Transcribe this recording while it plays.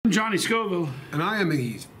Johnny Scoville. And I am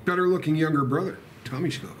a better-looking younger brother, Tommy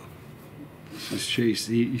Scoville. This is Chase.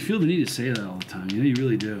 You feel the need to say that all the time. You know, you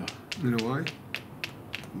really do. You know why?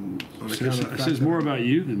 It says more about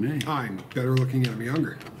you than me. I'm better-looking and I'm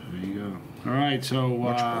younger. There you go. All right, so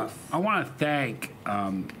I want to thank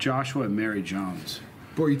Joshua and Mary Jones.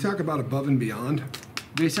 Boy, you talk about above and beyond.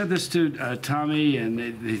 They sent this to Tommy, and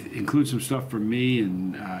they include some stuff for me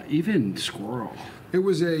and even Squirrel. It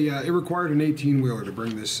was it required an 18-wheeler to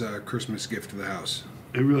bring this Christmas gift to the house.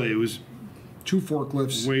 It was 2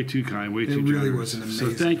 forklifts. way too kind, way too generous. It really was an amazing.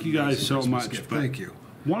 So thank you guys so much. Gift. Thank you.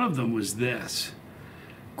 One of them was this,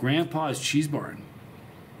 Grandpa's Cheesebarn.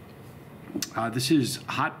 This is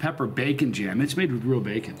hot pepper bacon jam. It's made with real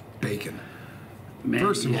bacon. Bacon. Man,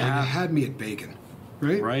 First of all, you had me at bacon,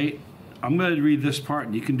 right? Right. I'm going to read this part,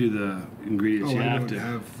 and you can do the ingredients. Oh, you I have don't to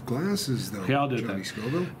have glasses, though. Okay, I'll do Johnny it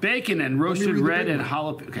Scoville. Bacon and roasted red and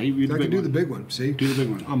jalapeno. Okay, you read the I big can do one. the big one. See? Do the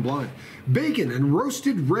big one. I'm blind. Bacon and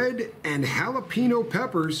roasted red and jalapeno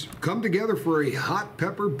peppers come together for a hot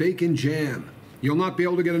pepper bacon jam. You'll not be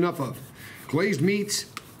able to get enough of. Glazed meats,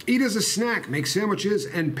 eat as a snack, make sandwiches,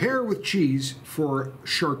 and pair with cheese for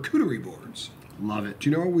charcuterie boards. Love it. Do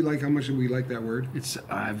you know what we like? How much we like that word?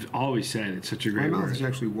 I've always said it's such a My great mouth word. is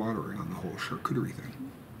actually watering on the whole charcuterie thing.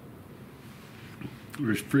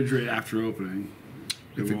 Refrigerate after opening.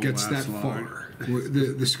 If it won't gets that last long. far.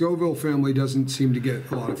 The Scoville family doesn't seem to get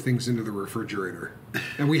a lot of things into the refrigerator.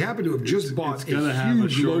 And we happen to have just bought it's gotta have a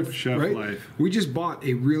huge short loaf, shelf right? life. We just bought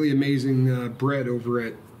a really amazing bread over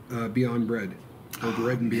at Beyond Bread. Or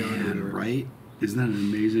Bread and Beyond. Man, or whatever. right? Isn't that an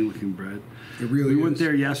amazing looking bread? It really We went is.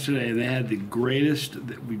 there yesterday, and they had the greatest.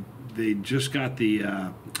 They just got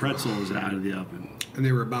the pretzels out of the oven, And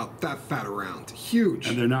they were about that fat around. Huge.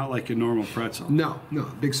 and they're not like a normal pretzel. No,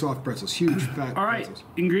 big soft pretzels. Huge fat All right, pretzels.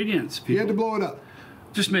 ingredients. People. You had to blow it up.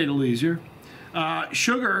 Just made it a little easier.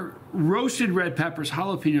 Sugar, roasted red peppers,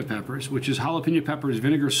 jalapeno peppers, which is jalapeno peppers,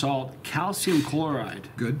 vinegar, salt, calcium chloride.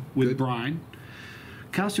 Good. With good. brine.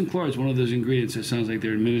 Calcium chloride is one of those ingredients that sounds like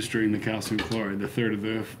they're administering the calcium chloride, the third of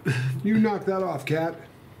the. You knocked that off, Kat.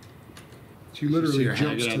 She literally her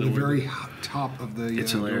jumps hanging to out the the very top of the.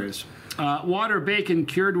 It's hilarious. Water, bacon,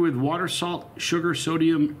 cured with water, salt, sugar,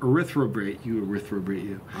 sodium, erythrobrate. You erythrobrate,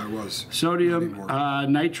 you. I was. Sodium, Not anymore.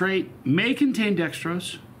 nitrate, may contain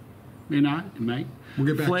dextrose. May not, it may. We'll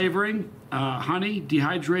get back to Flavoring, honey,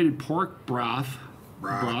 dehydrated pork broth.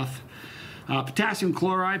 Potassium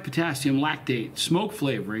chloride, potassium lactate, smoke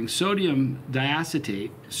flavoring, sodium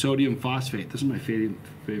diacetate, sodium phosphate. This is my favorite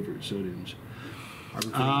sodiums. I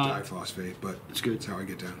prefer diphosphate, but it's good. That's how I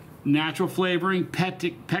get down. Natural flavoring,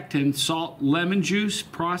 pectin, salt, lemon juice,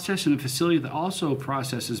 processed in a facility that also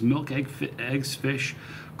processes milk, eggs, fish,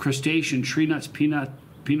 crustacean, tree nuts,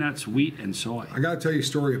 peanuts, wheat, and soy. I got to tell you a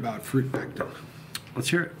story about fruit pectin. Let's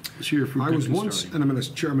hear it. Let's hear your fruit I was pectin once, story. and I'm going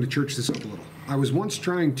to church this up a little. I was once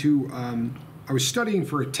trying to. I was studying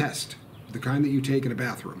for a test, the kind that you take in a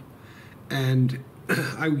bathroom, and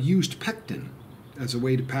I used pectin as a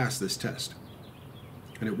way to pass this test,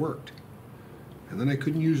 and it worked. And then I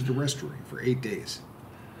couldn't use the restroom for 8 days.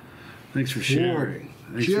 Thanks for sharing.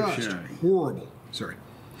 Thanks Just for sharing. horrible. Sorry.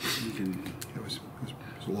 You can, It was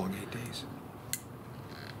a long 8 days.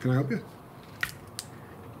 Can I help you?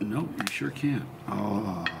 no, you sure can't.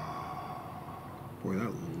 Oh, Boy,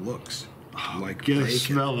 that looks like get a bacon.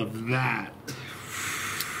 smell of that.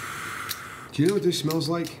 Do you know what this smells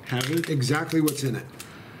like? Heaven? Exactly what's in it,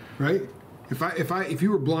 right? If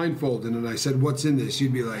you were blindfolded and I said what's in this,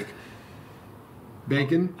 you'd be like,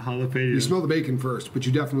 bacon. Jalapenos. You smell the bacon first, but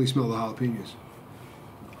you definitely smell the jalapenos.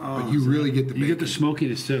 Oh, but you really get the bacon. You get the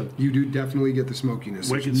smokiness too. You do definitely get the smokiness.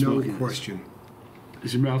 Wicked There's no smokiness. question.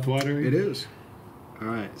 Is your mouth watering? It is. All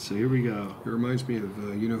right, so here we go. It reminds me of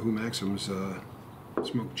you know who Maxim's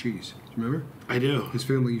smoked cheese. Do you remember? I do. His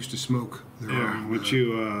family used to smoke their Yeah, own. which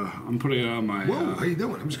I'm putting it on my. Whoa, how you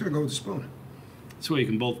doing? I'm just gonna go with the spoon. This way you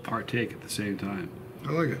can both partake at the same time.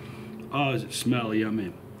 I like it. Oh, does it smell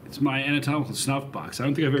yummy? It's my anatomical snuff box. I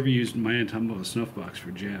don't think I've ever used my anatomical snuff box for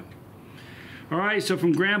jam. All right, so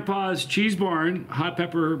from Grandpa's Cheesebarn, hot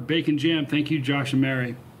pepper bacon jam. Thank you, Josh and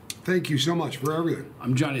Mary. Thank you so much for everything.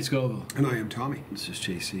 I'm Johnny Scoville. And I am Tommy. This is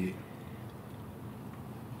JC.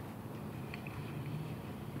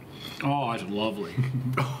 Oh, it's lovely.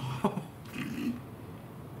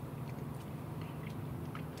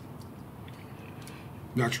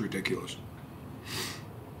 That's ridiculous.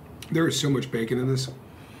 There is so much bacon in this.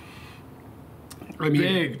 I mean,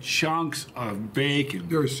 Big chunks of bacon.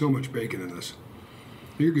 there is so much bacon in this.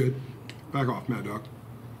 You're good. Back off, Mad Dog.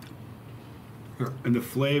 Here. And the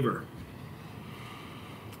flavor.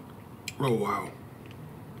 Oh, wow.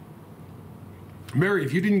 Mary,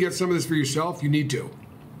 if you didn't get some of this for yourself, you need to.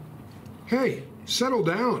 Hey, settle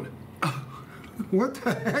down. What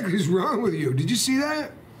the heck is wrong with you? Did you see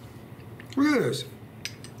that? Look at this.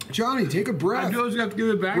 Johnny, take a breath. I knew I was going to have to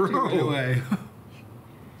give it back to you right away.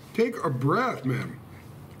 Take a breath, man.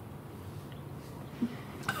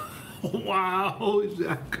 Wow, is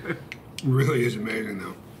that good? Really is amazing,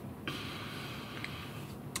 though.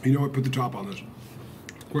 You know what? Put the top on this.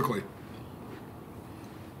 Quickly.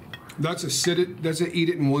 That's a eat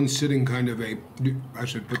it in one sitting kind of a... I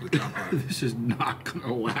should put the top on. This is not going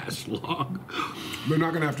to last long. They're not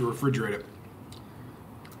going to have to refrigerate it.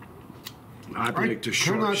 I predict a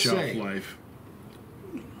short shelf life.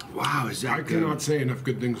 Wow, is that good? I cannot say enough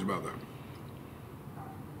good things about that.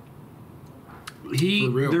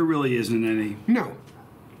 There really isn't any. No.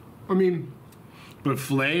 I mean... But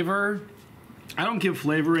flavor... I don't give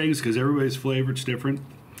flavor ratings because everybody's flavor's different.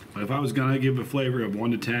 But if I was going to give a flavor of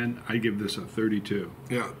 1 to 10, I'd give this a 32.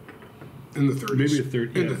 Yeah. In the 30s. Maybe a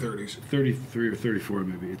 30. In the 30s. 33 or 34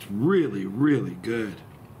 maybe. It's really, really good.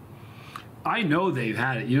 I know they've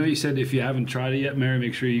had it. You know, you said if you haven't tried it yet, Mary,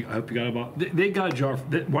 make sure I hope you got a bottle. They got a jar.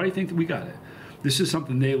 Why do you think that we got it? This is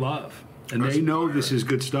something they love. And they know this is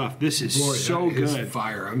good stuff. This is so good. It's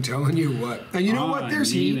fire. I'm telling you what. And you know what?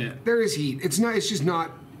 There's heat. There is heat. It's not. It's just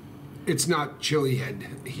not. It's not chili head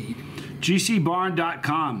heat.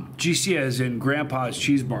 GCbarn.com. GC as in Grandpa's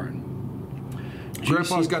Cheesebarn.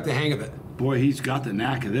 Grandpa's got the hang of it. Boy, he's got the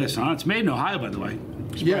knack of this, huh? It's made in Ohio, by the way.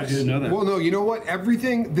 Yes. You didn't know that. Well, no, you know what?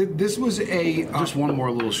 Everything. This was a. Just one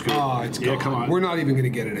more little scoop. Oh, it's gone. Yeah, come on. We're not even going to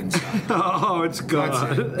get it inside. Oh, it's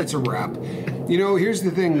gone. That's a wrap. You know, here's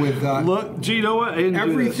the thing with. Look, gee, you know what?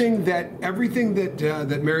 Everything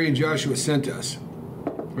that Mary and Joshua sent us,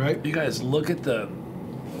 right? You guys look at the.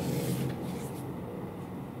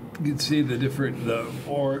 You can see the different,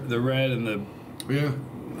 the red and the. Yeah.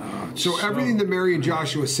 So everything that Mary and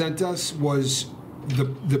Joshua sent us was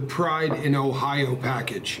the Pride in Ohio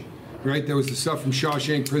package, right? There was the stuff from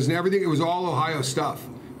Shawshank Prison, everything. It was all Ohio stuff.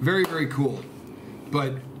 Very, very cool.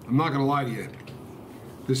 But I'm not going to lie to you.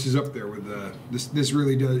 This is up there with this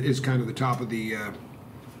really is kind of the top of the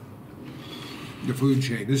food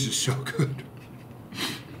chain. This is so good.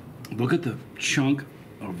 Look at the chunk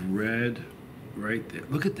of red right there.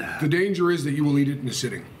 Look at that. The danger is that you will eat it in a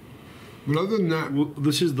sitting. But other than that... Well,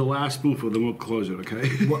 this is the last spoonful, then we'll close it, okay?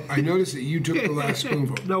 Well, I noticed that you took the last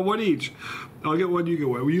spoonful. No, one each. I'll get one, you get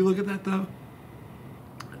one. Will you look at that, though?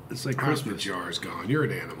 It's like Half Christmas. the jar is gone. You're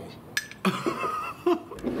an animal.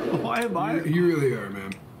 Why am I? You really are,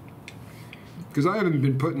 man. Because I haven't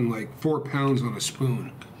been putting like 4 pounds on a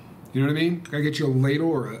spoon. You know what I mean? Can I get you a ladle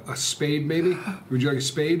or a spade, maybe? Would you like a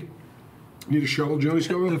spade? Need a shovel, Johnny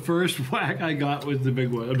Scoville? The first whack I got was the big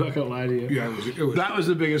one. I'm not going to lie to you. Yeah, it was. That was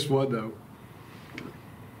the biggest one, though.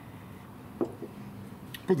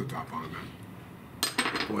 Put the top on it,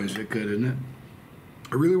 man. Boy, is it good, isn't it?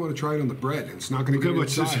 I really want to try it on the bread. It's not going to get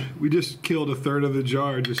inside. We just killed a third of the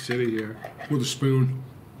jar just sitting here. With a spoon.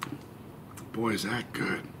 Boy, is that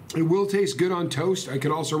good. It will taste good on toast. I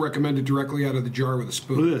could also recommend it directly out of the jar with a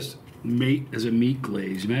spoon. Look at this. As a meat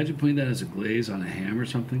glaze. Imagine putting that as a glaze on a ham or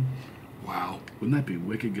something. Wow. Wouldn't that be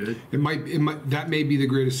wicked good? It might. That may be the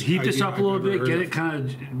greatest. Heat this up a little bit, get it kind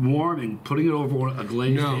of warm, and putting it over a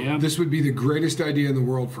glazed ham. No, this would be the greatest idea in the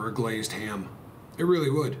world for a glazed ham. It really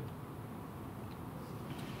would.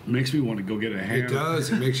 It makes me want to go get a ham. It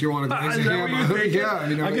does. It makes you want to glaze a ham.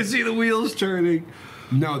 Yeah, I can see the wheels turning.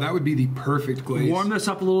 No, that would be the perfect glaze. Warm this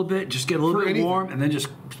up a little bit, just get a little bit warm, and then just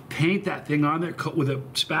paint that thing on there with a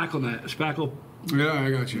spackle. Yeah,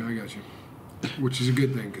 I got you. Which is a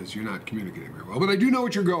good thing because you're not communicating very well. But I do know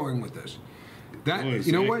what you're going with this.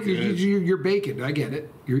 You know what? You're bacon. I get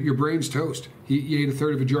it. Your brain's toast. You ate a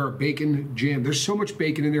third of a jar of bacon jam. There's so much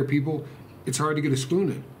bacon in there, people. It's hard to get a spoon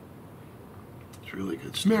in. It's really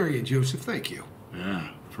good stuff. Mary and Joseph, thank you.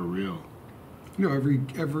 Yeah, for real. You know,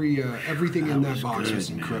 everything in that box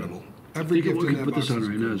is incredible. Every gift in that box. Put this on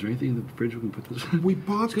right now. Is there anything in the fridge we can put this on? We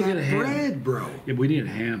bought that bread, bro. Yeah, but we need a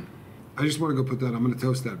ham. I just want to go put that. I'm going to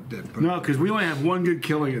toast that. No, because we only have one good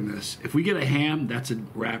killing in this. If we get a ham, that's a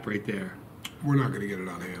wrap right there. We're not going to get it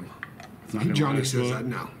on ham. Johnny says that.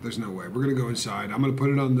 No, there's no way. We're going to go inside. I'm going to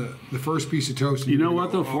put it on the first piece of toast. You know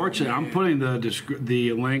what, though? Fortunately, I'm putting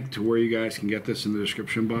the link to where you guys can get this in the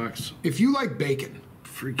description box. If you like bacon,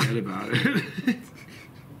 forget about it.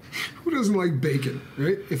 Who doesn't like bacon,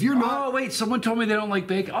 right? If you're not... Oh, wait. Someone told me they don't like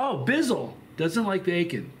bacon. Oh, Bizzle doesn't like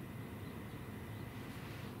bacon.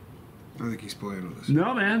 I think he's playing with us.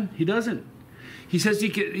 No, man. He doesn't. He says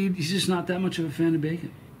he's just not that much of a fan of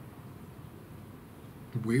bacon.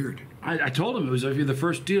 Weird. I told him it was the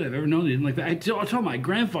first dude I've ever known that didn't like that. I told my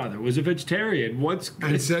grandfather was a vegetarian.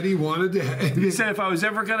 And said he wanted to. He said if I was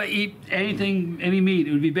ever going to eat any meat,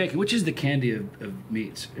 it would be bacon, which is the candy of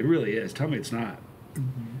meats. It really is. Tell me it's not.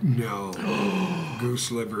 No. Goose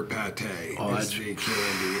liver pate Oh, is the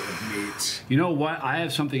candy of meats. You know what? I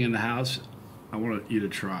have something in the house I want you to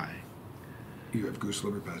try. You have goose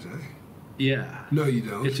liver pate? Yeah. No, you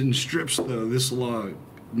don't. It's in strips, though, this long.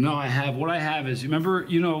 No, I have. What I have is, remember,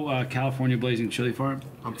 California Blazing Chile Farms?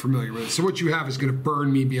 I'm familiar with it. So what you have is going to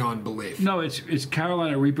burn me beyond belief. No, it's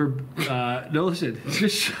Carolina Reaper. No, listen.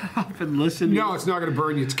 Just shut up and listen. No, it's not going to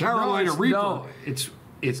burn you. It's Carolina Reaper. No,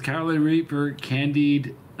 it's Carolina Reaper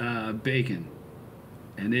candied bacon.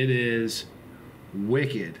 And it is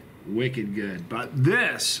wicked good. But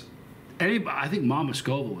this, I think Mama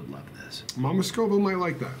Scoville would love this. Mama Scoville might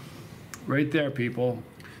like that. Right there, people.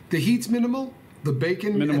 The heat's minimal. The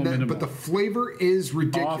bacon, minimal. But the flavor is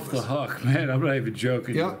ridiculous. Off the hook, man. I'm not even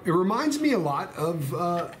joking. Yeah, it reminds me a lot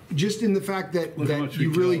of just in the fact that you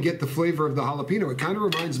really get the flavor of the jalapeno. It kind of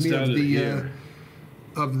reminds me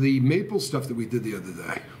of the maple stuff that we did the other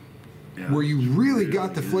day, where you really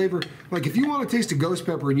got the flavor. Like if you want to taste a ghost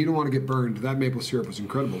pepper and you don't want to get burned, that maple syrup was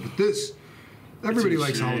incredible. But this, everybody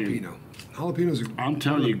likes jalapeno. Jalapenos are. I'm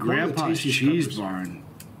telling you, Grandpa's Cheesebarn.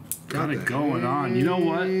 Got it going on. You know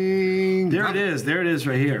what? There it is. There it is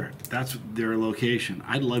right here. That's their location.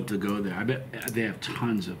 I'd love to go there. I bet they have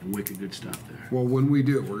tons of wicked good stuff there. Well, when we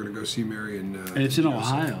do, we're going to go see Mary and it's in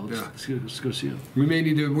Joseph. Ohio. Yeah. Let's go see them. We may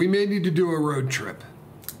need to do a road trip.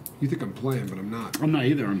 You think I'm playing, but I'm not. I'm not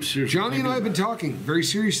either. I'm serious. Johnny and I have been talking very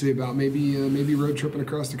seriously about maybe road tripping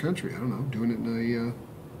across the country. I don't know, doing it in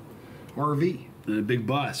a RV. In a big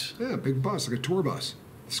bus. Yeah, a big bus, like a tour bus.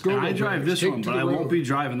 I drive this one, but I won't be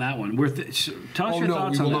driving that one. Tell us your thoughts on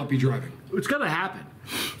that. We will not be driving. It's going to happen.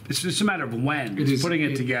 It's just a matter of when. It's putting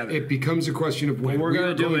it together. It becomes a question of when. We're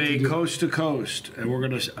going to do a coast to coast, and we're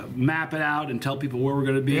going to map it out and tell people where we're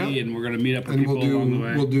going to be, and we're going to meet up with people along the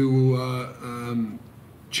way. We'll do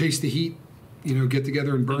chase the heat. Get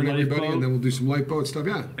together and burn everybody, and then we'll do some lifeboat stuff.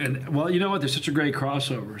 Yeah. And well, you know what? There's such a great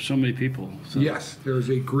crossover. So many people. So. Yes, there is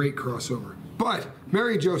a great crossover. But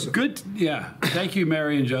Mary and Joseph. Good. Yeah. Thank you,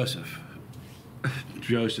 Mary and Joseph.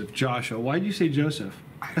 Joshua. Why did you say Joseph?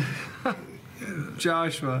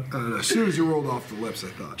 Joshua. As soon as it rolled off the lips, I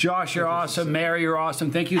thought. Josh, you're awesome. Mary, you're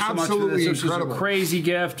awesome. Thank you so much for this. This was a crazy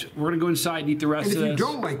gift. We're going to go inside and eat the rest of this. And if you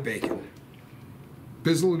don't like bacon,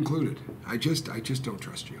 Bizzle included, I just don't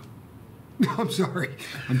trust you. No, I'm sorry.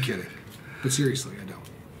 I'm kidding. But seriously, I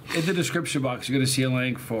don't. In the description box, you're going to see a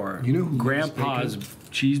link for who Grandpa's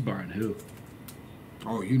Cheesebarn. Who?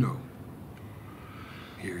 Oh, you know.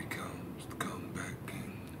 Here he comes, the comeback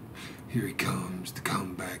king. Here he comes, the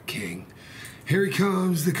comeback king. Here he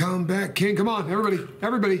comes, the comeback king. Come on,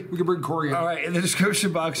 everybody. We can bring Corey in. All right, in the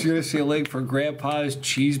description box, you're going to see a link for Grandpa's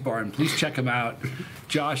Cheesebarn. Please check them out.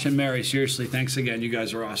 Josh and Mary, seriously, thanks again. You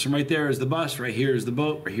guys are awesome. Right there is the bus. Right here is the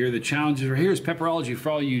boat. Right here are the challenges. Right here is Pepperology for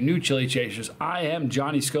all you new chili chasers. I am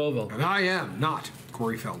Johnny Scoville. And I am not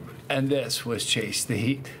Corey Feldman. And this was Chase the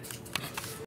Heat.